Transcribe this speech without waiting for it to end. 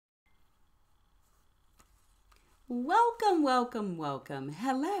Welcome, welcome, welcome.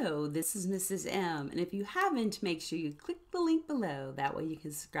 Hello, this is Mrs. M. And if you haven't, make sure you click the link below. That way you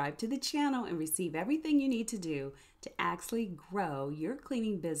can subscribe to the channel and receive everything you need to do to actually grow your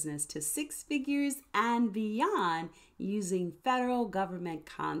cleaning business to 6 figures and beyond using federal government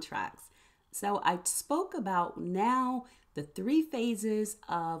contracts. So I spoke about now the 3 phases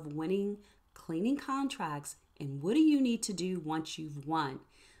of winning cleaning contracts and what do you need to do once you've won.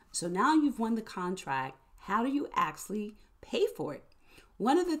 So now you've won the contract. How do you actually pay for it?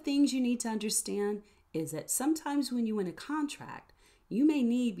 One of the things you need to understand is that sometimes when you win a contract, you may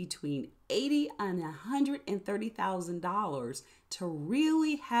need between $80,000 and $130,000 to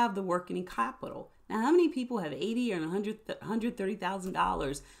really have the working capital. Now, how many people have $80,000 or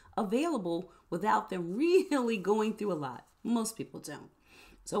 $130,000 available without them really going through a lot? Most people don't.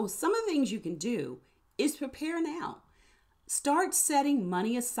 So some of the things you can do is prepare now. Start setting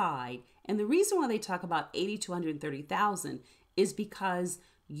money aside. And the reason why they talk about 80 to 130,000 is because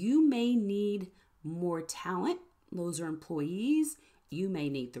you may need more talent. Those are employees. You may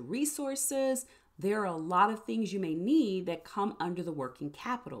need the resources. There are a lot of things you may need that come under the working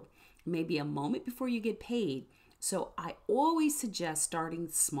capital. Maybe a moment before you get paid. So I always suggest starting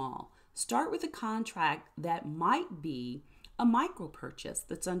small. Start with a contract that might be a micro purchase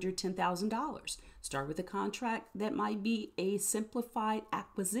that's under $10,000. Start with a contract that might be a simplified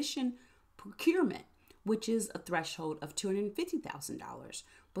acquisition procurement, which is a threshold of $250,000.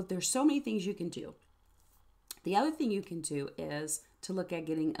 But there's so many things you can do. The other thing you can do is to look at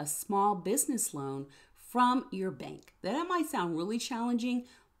getting a small business loan from your bank. That might sound really challenging,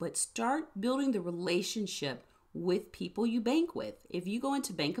 but start building the relationship with people you bank with. If you go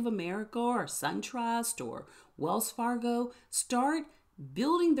into Bank of America or SunTrust or Wells Fargo, start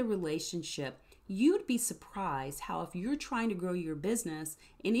building the relationship. You'd be surprised how if you're trying to grow your business,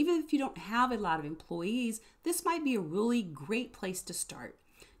 and even if you don't have a lot of employees, this might be a really great place to start.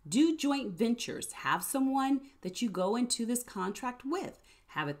 Do joint ventures. Have someone that you go into this contract with.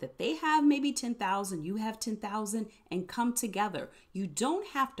 Have it that they have maybe 10,000, you have 10,000, and come together. You don't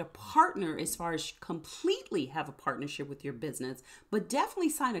have to partner as far as completely have a partnership with your business, but definitely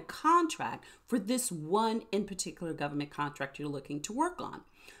sign a contract for this one in particular government contract you're looking to work on.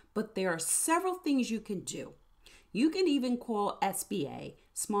 But there are several things you can do. You can even call SBA,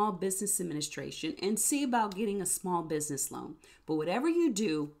 Small Business Administration, and see about getting a small business loan. But whatever you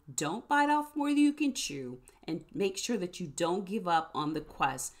do, don't bite off more than you can chew, and make sure that you don't give up on the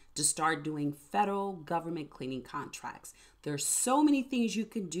quest to start doing federal government cleaning contracts. There's so many things you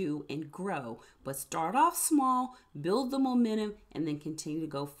can do and grow, but start off small, build the momentum, and then continue to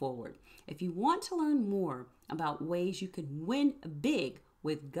go forward. If you want to learn more about ways you can win big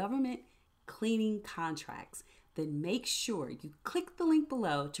with government cleaning contracts, then make sure you click the link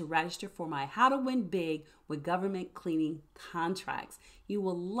below to register for my How to Win Big with Government Cleaning Contracts. You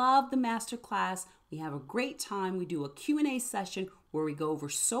will love the masterclass. We have a great time. We do a Q&A session where we go over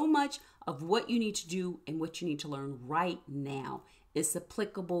so much of what you need to do and what you need to learn right now. It's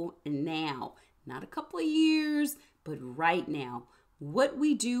applicable now, not a couple of years, but right now. What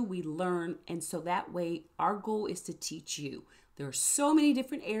we do, we learn, and so that way our goal is to teach you. There are so many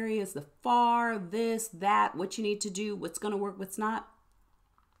different areas, the FAR, this, that, what you need to do, what's going to work, what's not.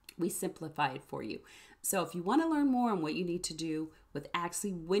 We simplify it for you. So if you want to learn more on what you need to do with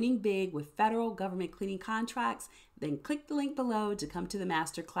actually winning big with federal government cleaning contracts, then click the link below to come to the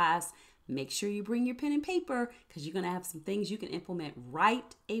masterclass. Make sure you bring your pen and paper because you're going to have some things you can implement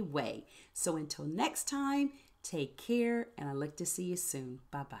right away. So until next time, take care, and I look to see you soon.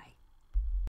 Bye-bye.